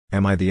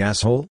Am I the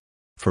asshole?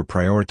 For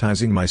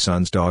prioritizing my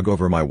son's dog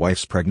over my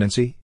wife's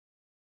pregnancy?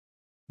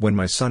 When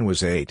my son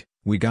was 8,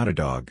 we got a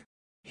dog.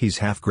 He's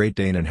half Great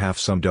Dane and half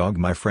some dog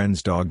my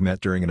friend's dog met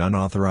during an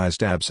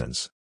unauthorized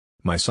absence.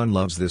 My son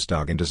loves this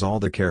dog and does all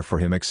the care for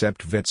him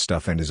except vet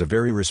stuff and is a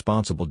very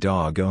responsible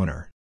dog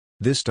owner.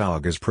 This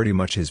dog is pretty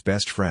much his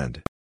best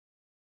friend.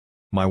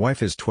 My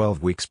wife is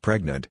 12 weeks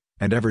pregnant,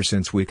 and ever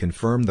since we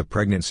confirmed the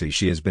pregnancy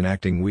she has been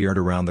acting weird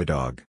around the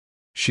dog.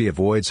 She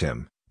avoids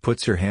him,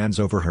 puts her hands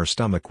over her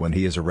stomach when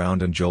he is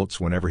around and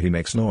jolts whenever he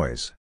makes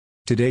noise.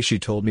 Today she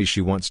told me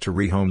she wants to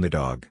rehome the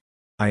dog.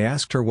 I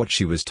asked her what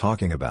she was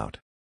talking about.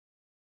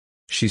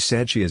 She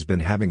said she has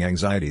been having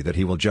anxiety that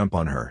he will jump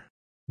on her.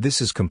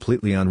 This is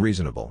completely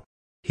unreasonable.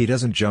 He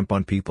doesn't jump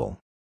on people.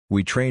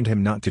 We trained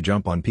him not to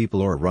jump on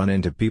people or run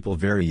into people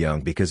very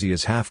young because he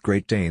is half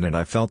Great Dane, and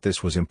I felt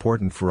this was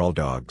important for all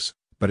dogs,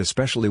 but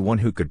especially one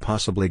who could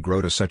possibly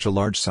grow to such a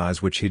large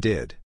size, which he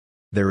did.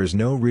 There is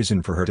no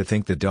reason for her to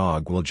think the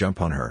dog will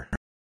jump on her.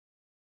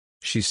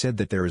 She said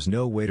that there is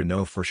no way to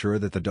know for sure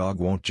that the dog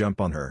won't jump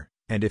on her,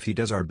 and if he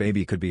does our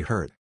baby could be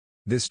hurt.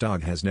 This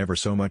dog has never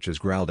so much as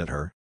growled at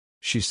her.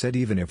 She said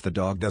even if the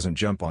dog doesn't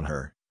jump on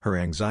her, her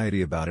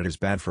anxiety about it is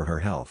bad for her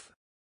health.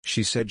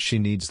 She said she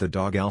needs the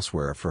dog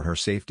elsewhere for her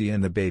safety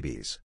and the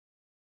baby's.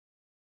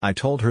 I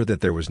told her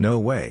that there was no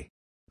way.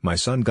 My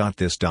son got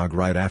this dog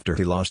right after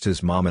he lost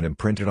his mom and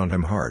imprinted on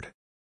him hard.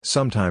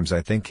 Sometimes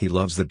I think he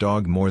loves the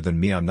dog more than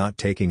me. I'm not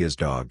taking his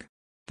dog.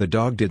 The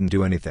dog didn't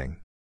do anything.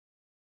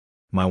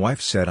 My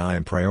wife said I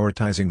am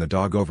prioritizing the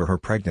dog over her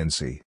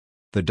pregnancy.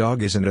 The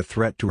dog isn't a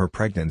threat to her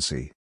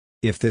pregnancy.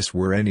 If this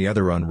were any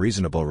other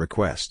unreasonable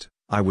request,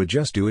 I would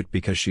just do it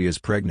because she is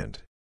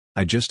pregnant.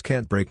 I just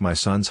can't break my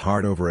son's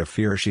heart over a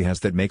fear she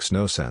has that makes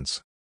no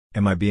sense.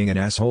 Am I being an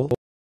asshole?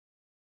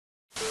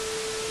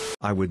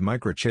 I would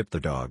microchip the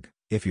dog,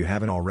 if you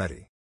haven't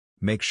already.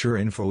 Make sure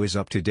info is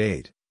up to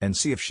date, and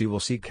see if she will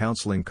seek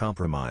counseling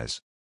compromise.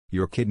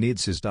 Your kid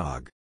needs his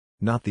dog.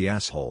 Not the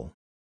asshole.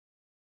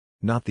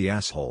 Not the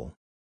asshole.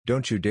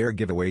 Don't you dare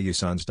give away your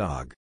son's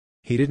dog.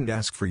 He didn't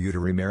ask for you to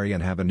remarry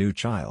and have a new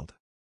child.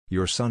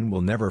 Your son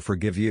will never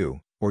forgive you,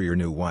 or your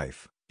new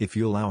wife, if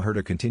you allow her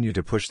to continue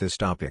to push this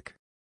topic.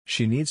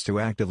 She needs to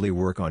actively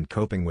work on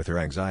coping with her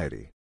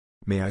anxiety.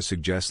 May I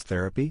suggest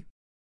therapy?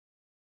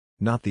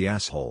 Not the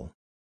asshole.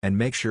 And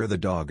make sure the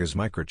dog is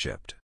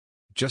microchipped.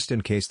 Just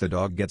in case the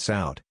dog gets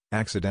out,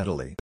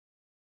 accidentally.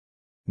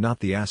 Not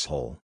the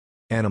asshole.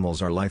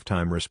 Animals are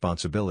lifetime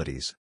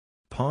responsibilities.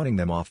 Pawning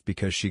them off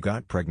because she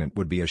got pregnant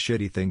would be a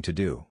shitty thing to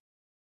do.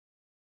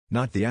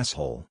 Not the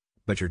asshole,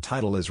 but your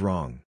title is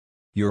wrong.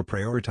 You're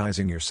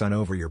prioritizing your son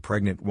over your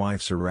pregnant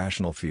wife's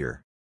irrational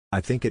fear. I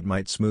think it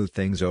might smooth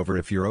things over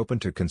if you're open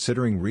to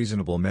considering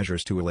reasonable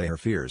measures to allay her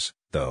fears,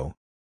 though.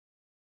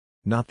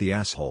 Not the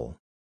asshole.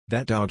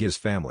 That dog is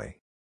family.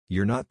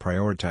 You're not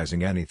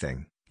prioritizing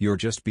anything, you're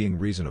just being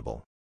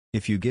reasonable.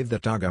 If you give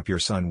that dog up, your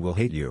son will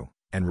hate you,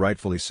 and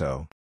rightfully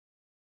so.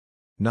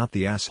 Not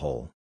the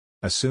asshole.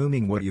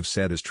 Assuming what you've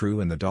said is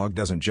true and the dog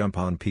doesn't jump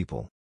on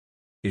people.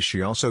 Is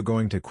she also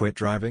going to quit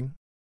driving?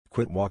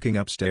 Quit walking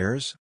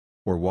upstairs?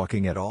 Or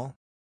walking at all?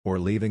 Or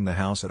leaving the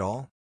house at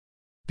all?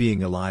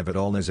 Being alive at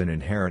all is an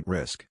inherent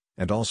risk,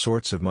 and all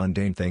sorts of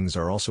mundane things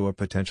are also a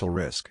potential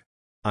risk.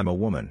 I'm a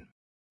woman.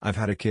 I've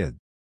had a kid.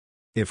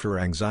 If her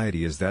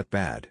anxiety is that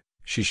bad,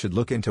 she should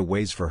look into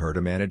ways for her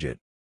to manage it.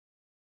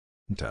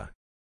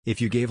 If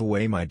you gave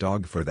away my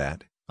dog for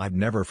that, I'd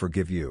never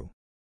forgive you.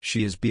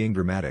 She is being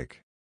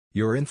dramatic.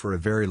 You're in for a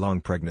very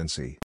long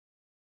pregnancy.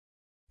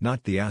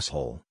 Not the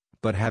asshole,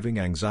 but having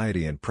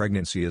anxiety in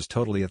pregnancy is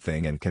totally a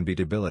thing and can be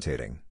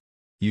debilitating.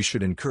 You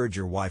should encourage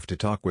your wife to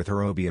talk with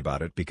her OB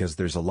about it because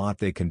there's a lot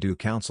they can do: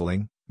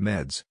 counseling,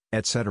 meds,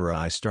 etc.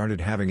 I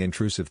started having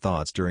intrusive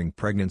thoughts during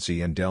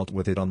pregnancy and dealt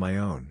with it on my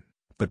own,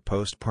 but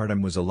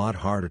postpartum was a lot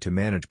harder to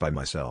manage by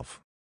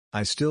myself.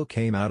 I still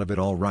came out of it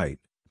all right,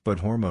 but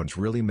hormones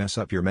really mess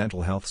up your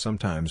mental health.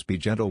 Sometimes be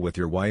gentle with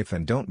your wife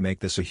and don't make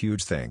this a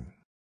huge thing.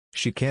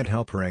 She can't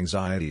help her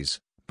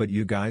anxieties, but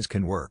you guys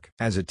can work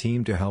as a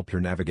team to help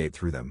her navigate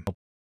through them.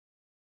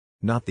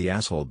 Not the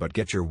asshole, but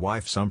get your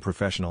wife some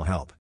professional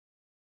help.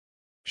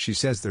 She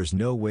says there's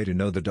no way to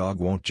know the dog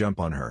won't jump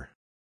on her.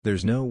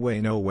 There's no way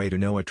to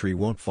know a tree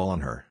won't fall on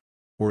her.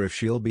 Or if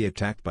she'll be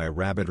attacked by a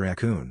rabid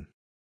raccoon.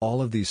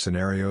 All of these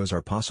scenarios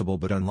are possible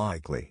but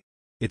unlikely.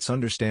 It's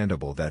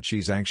understandable that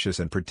she's anxious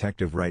and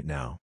protective right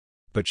now.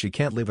 But she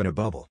can't live in a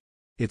bubble.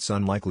 It's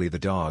unlikely the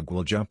dog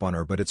will jump on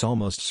her, but it's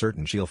almost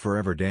certain she'll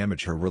forever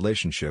damage her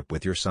relationship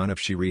with your son if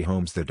she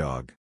rehomes the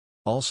dog.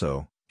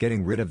 Also,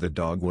 getting rid of the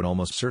dog would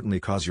almost certainly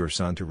cause your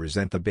son to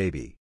resent the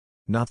baby.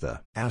 Not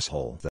the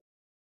asshole.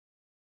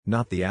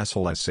 Not the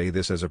asshole. I say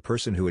this as a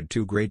person who had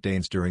 2 Great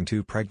Danes during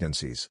 2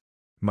 pregnancies.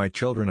 My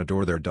children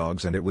adore their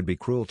dogs, and it would be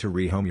cruel to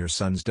rehome your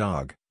son's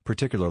dog,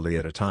 particularly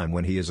at a time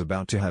when he is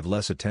about to have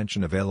less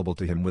attention available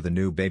to him with a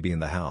new baby in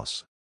the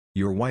house.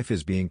 Your wife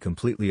is being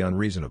completely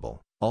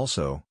unreasonable.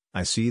 Also,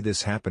 I see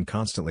this happen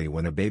constantly.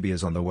 When a baby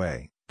is on the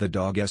way, the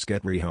dog gets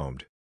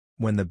rehomed.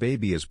 When the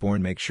baby is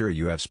born, make sure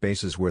you have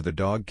spaces where the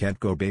dog can't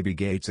go, baby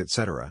gates,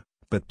 etc.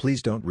 But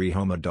please don't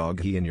rehome a dog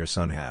he and your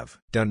son have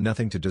done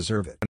nothing to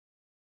deserve it.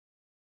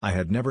 I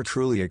had never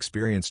truly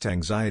experienced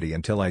anxiety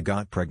until I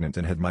got pregnant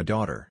and had my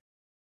daughter.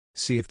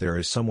 See if there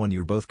is someone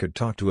you both could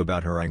talk to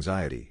about her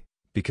anxiety,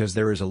 because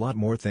there is a lot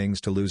more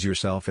things to lose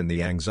yourself in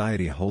the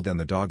anxiety hole than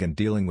the dog, and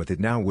dealing with it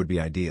now would be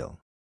ideal.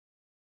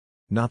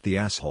 Not the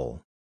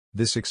asshole.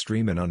 This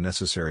extreme and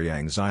unnecessary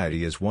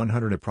anxiety is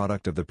 100% a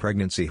product of the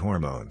pregnancy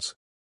hormones.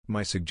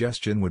 My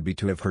suggestion would be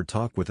to have her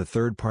talk with a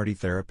third-party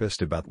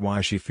therapist about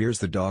why she fears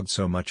the dog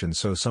so much, and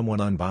so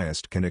someone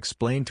unbiased can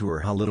explain to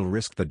her how little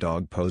risk the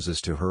dog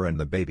poses to her and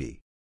the baby.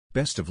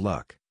 Best of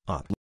luck,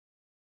 Op.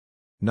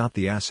 Not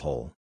the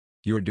asshole.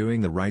 You're doing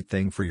the right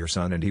thing for your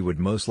son, and he would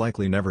most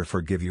likely never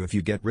forgive you if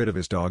you get rid of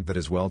his dog that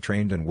is well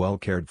trained and well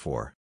cared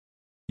for.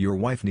 Your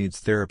wife needs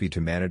therapy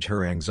to manage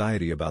her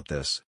anxiety about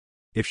this.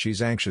 If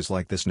she's anxious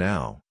like this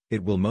now,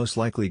 it will most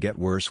likely get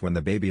worse when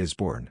the baby is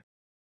born.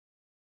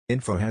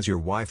 Info: has your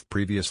wife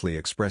previously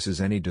expresses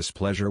any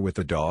displeasure with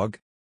the dog?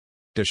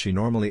 Does she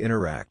normally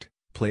interact,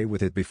 play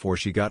with it before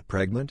she got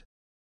pregnant?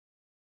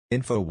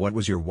 Info: what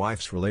was your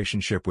wife's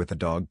relationship with the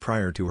dog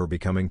prior to her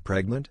becoming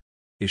pregnant?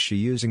 Is she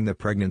using the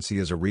pregnancy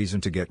as a reason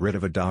to get rid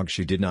of a dog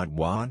she did not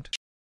want?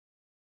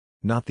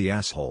 Not the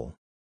asshole.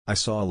 I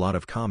saw a lot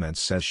of comments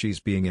says she's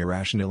being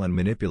irrational and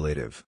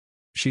manipulative.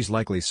 She's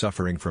likely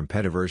suffering from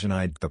pet aversion.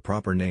 I'd the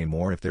proper name,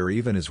 or if there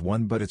even is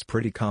one, but it's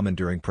pretty common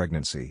during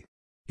pregnancy.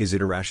 Is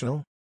it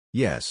irrational?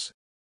 Yes.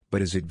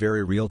 But is it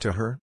very real to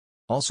her?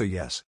 Also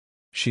yes.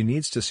 She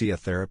needs to see a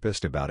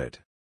therapist about it.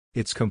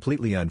 It's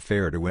completely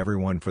unfair to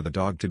everyone for the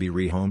dog to be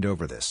rehomed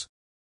over this.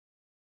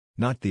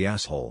 Not the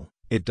asshole.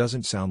 It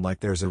doesn't sound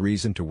like there's a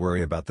reason to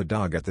worry about the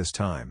dog at this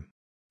time.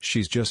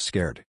 She's just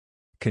scared.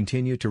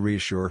 Continue to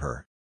reassure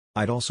her.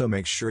 I'd also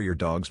make sure your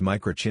dog's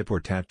microchip or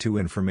tattoo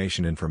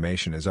information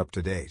is up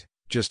to date,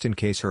 just in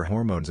case her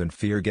hormones and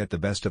fear get the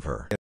best of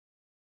her.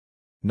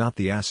 Not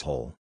the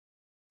asshole.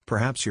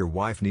 Perhaps your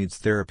wife needs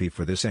therapy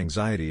for this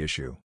anxiety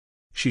issue.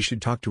 She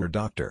should talk to her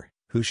doctor,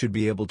 who should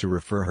be able to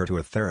refer her to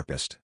a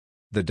therapist.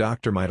 The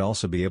doctor might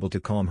also be able to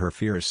calm her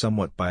fears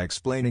somewhat by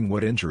explaining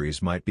what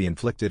injuries might be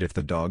inflicted if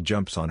the dog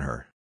jumps on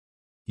her.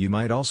 You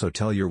might also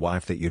tell your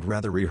wife that you'd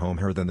rather rehome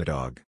her than the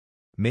dog.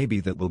 Maybe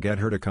that will get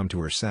her to come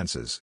to her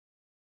senses.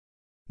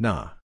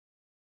 Nah.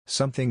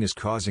 Something is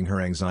causing her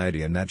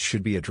anxiety, and that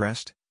should be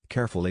addressed,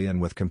 carefully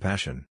and with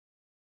compassion.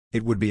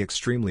 It would be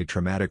extremely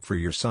traumatic for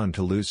your son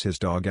to lose his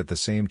dog at the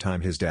same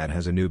time his dad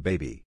has a new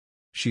baby.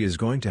 She is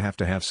going to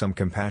have some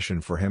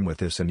compassion for him with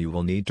this, and you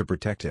will need to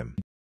protect him.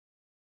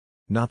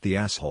 Not the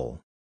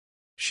asshole.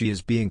 She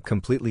is being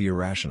completely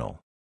irrational.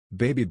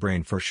 Baby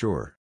brain for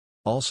sure.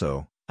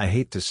 Also, I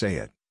hate to say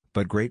it,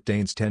 but Great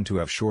Danes tend to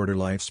have shorter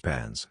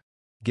lifespans.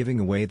 Giving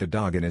away the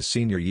dog in his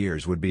senior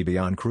years would be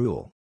beyond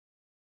cruel.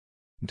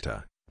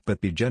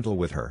 But be gentle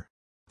with her.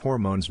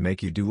 Hormones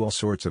make you do all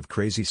sorts of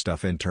crazy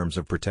stuff in terms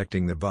of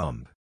protecting the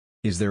bump.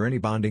 Is there any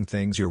bonding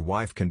things your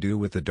wife can do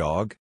with the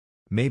dog?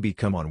 Maybe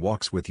come on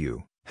walks with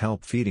you,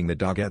 help feeding the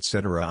dog,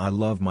 etc. I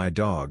love my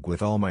dog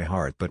with all my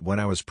heart, but when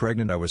I was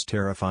pregnant I was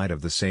terrified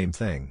of the same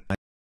thing.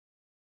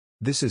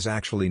 This is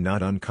actually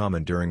not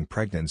uncommon during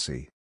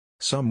pregnancy.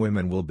 Some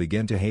women will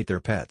begin to hate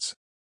their pets.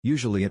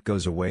 Usually it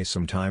goes away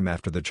sometime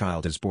after the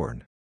child is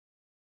born.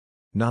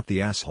 Not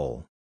the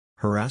asshole.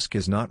 Her ask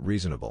is not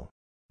reasonable.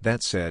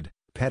 That said,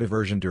 pet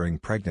aversion during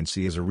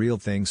pregnancy is a real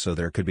thing, so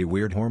there could be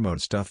weird hormone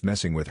stuff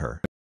messing with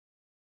her.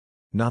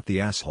 Not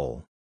the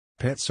asshole.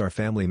 Pets are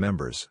family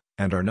members,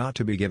 and are not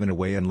to be given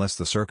away unless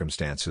the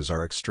circumstances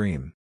are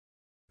extreme.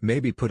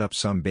 Maybe put up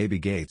some baby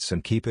gates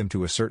and keep him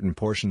to a certain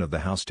portion of the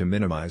house to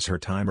minimize her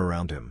time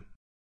around him.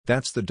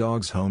 That's the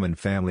dog's home and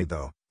family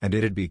though, and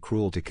it'd be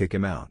cruel to kick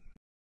him out.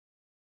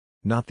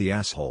 Not the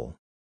asshole.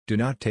 Do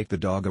not take the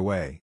dog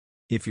away.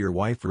 If your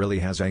wife really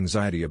has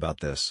anxiety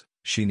about this,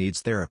 she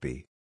needs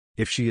therapy.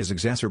 If she is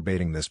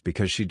exacerbating this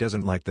because she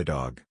doesn't like the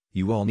dog,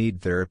 you all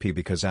need therapy,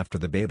 because after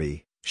the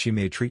baby, she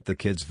may treat the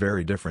kids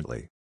very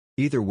differently.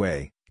 Either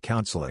way,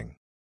 counseling.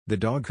 The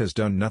dog has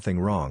done nothing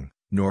wrong,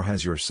 nor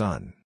has your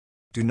son.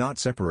 Do not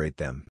separate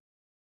them.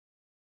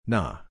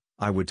 Nah,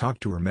 I would talk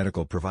to her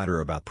medical provider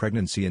about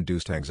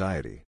pregnancy-induced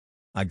anxiety.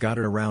 I got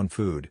her around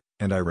food,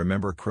 and I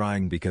remember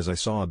crying because I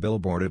saw a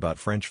billboard about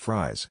French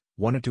fries,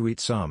 wanted to eat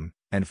some,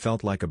 and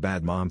felt like a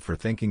bad mom for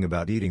thinking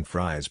about eating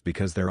fries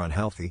because they're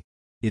unhealthy.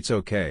 It's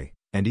okay,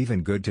 and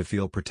even good to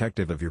feel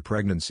protective of your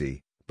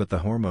pregnancy, but the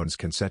hormones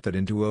can set that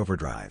into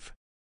overdrive.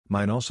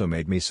 Mine also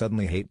made me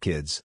suddenly hate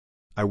kids.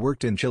 I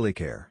worked in chili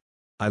care.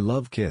 I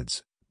love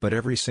kids, but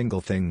every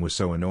single thing was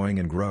so annoying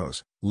and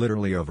gross,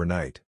 literally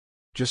overnight.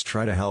 Just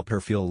try to help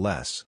her feel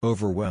less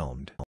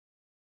overwhelmed.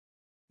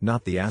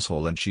 Not the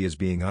asshole, and she is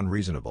being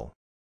unreasonable.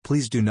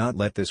 Please do not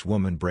let this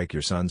woman break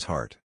your son's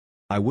heart.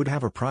 I would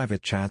have a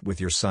private chat with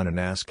your son and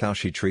ask how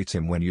she treats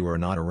him when you are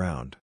not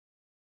around.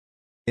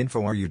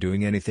 Info: are you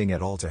doing anything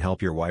at all to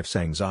help your wife's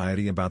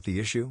anxiety about the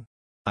issue?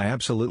 I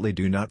absolutely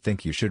do not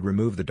think you should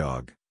remove the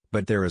dog,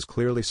 but there is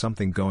clearly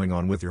something going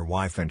on with your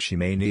wife and she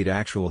may need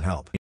actual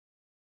help.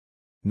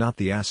 Not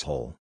the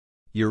asshole.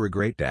 You're a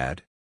great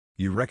dad.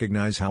 You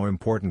recognize how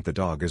important the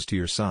dog is to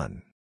your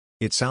son.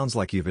 It sounds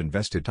like you've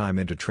invested time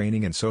into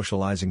training and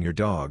socializing your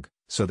dog,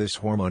 so this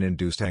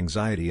hormone-induced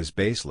anxiety is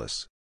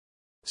baseless.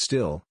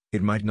 Still,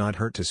 it might not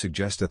hurt to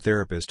suggest a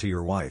therapist to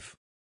your wife.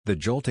 The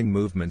jolting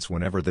movements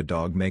whenever the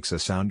dog makes a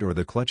sound or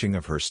the clutching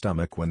of her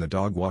stomach when the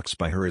dog walks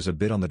by her is a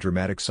bit on the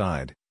dramatic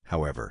side,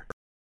 however.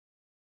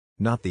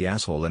 Not the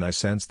asshole, and I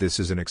sense this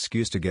is an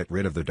excuse to get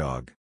rid of the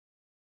dog.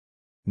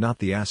 Not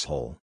the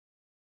asshole.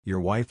 Your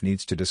wife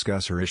needs to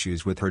discuss her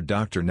issues with her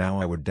doctor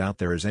now. I would doubt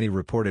there is any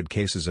reported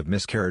cases of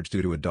miscarriage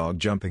due to a dog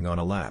jumping on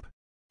a lap.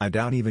 I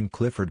doubt even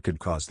Clifford could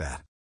cause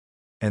that.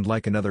 And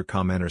like another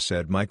commenter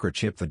said,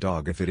 microchip the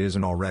dog if it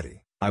isn't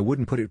already. I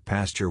wouldn't put it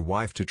past your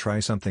wife to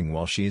try something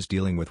while she's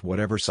dealing with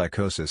whatever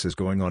psychosis is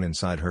going on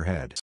inside her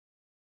head.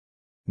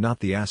 Not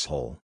the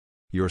asshole.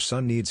 Your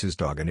son needs his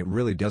dog and it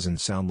really doesn't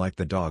sound like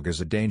the dog is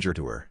a danger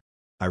to her.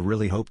 I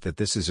really hope that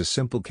this is a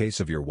simple case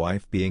of your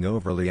wife being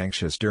overly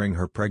anxious during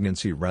her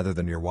pregnancy rather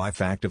than your wife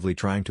actively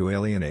trying to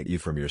alienate you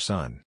from your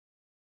son.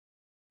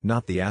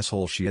 Not the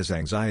asshole. She has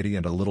anxiety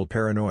and a little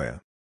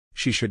paranoia.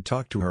 She should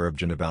talk to her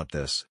OB/GYN about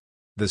this.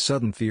 The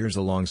sudden fears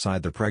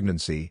alongside the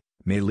pregnancy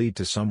may lead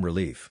to some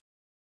relief.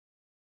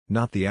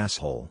 Not the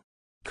asshole.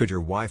 Could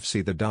your wife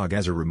see the dog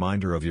as a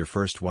reminder of your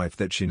first wife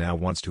that she now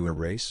wants to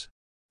erase?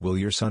 Will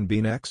your son be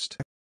next?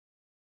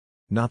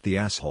 Not the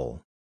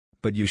asshole.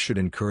 But you should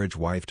encourage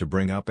wife to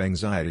bring up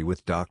anxiety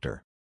with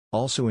doctor.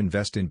 Also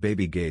invest in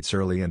baby gates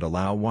early and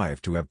allow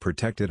wife to have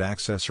protected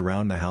access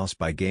around the house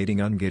by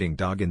ungating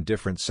dog in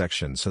different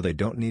sections so they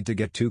don't need to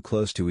get too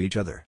close to each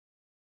other.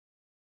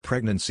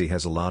 Pregnancy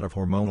has a lot of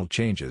hormonal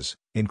changes,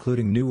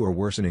 including new or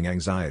worsening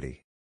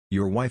anxiety.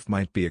 Your wife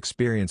might be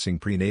experiencing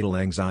prenatal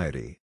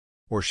anxiety.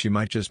 Or she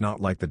might just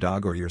not like the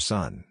dog or your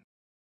son.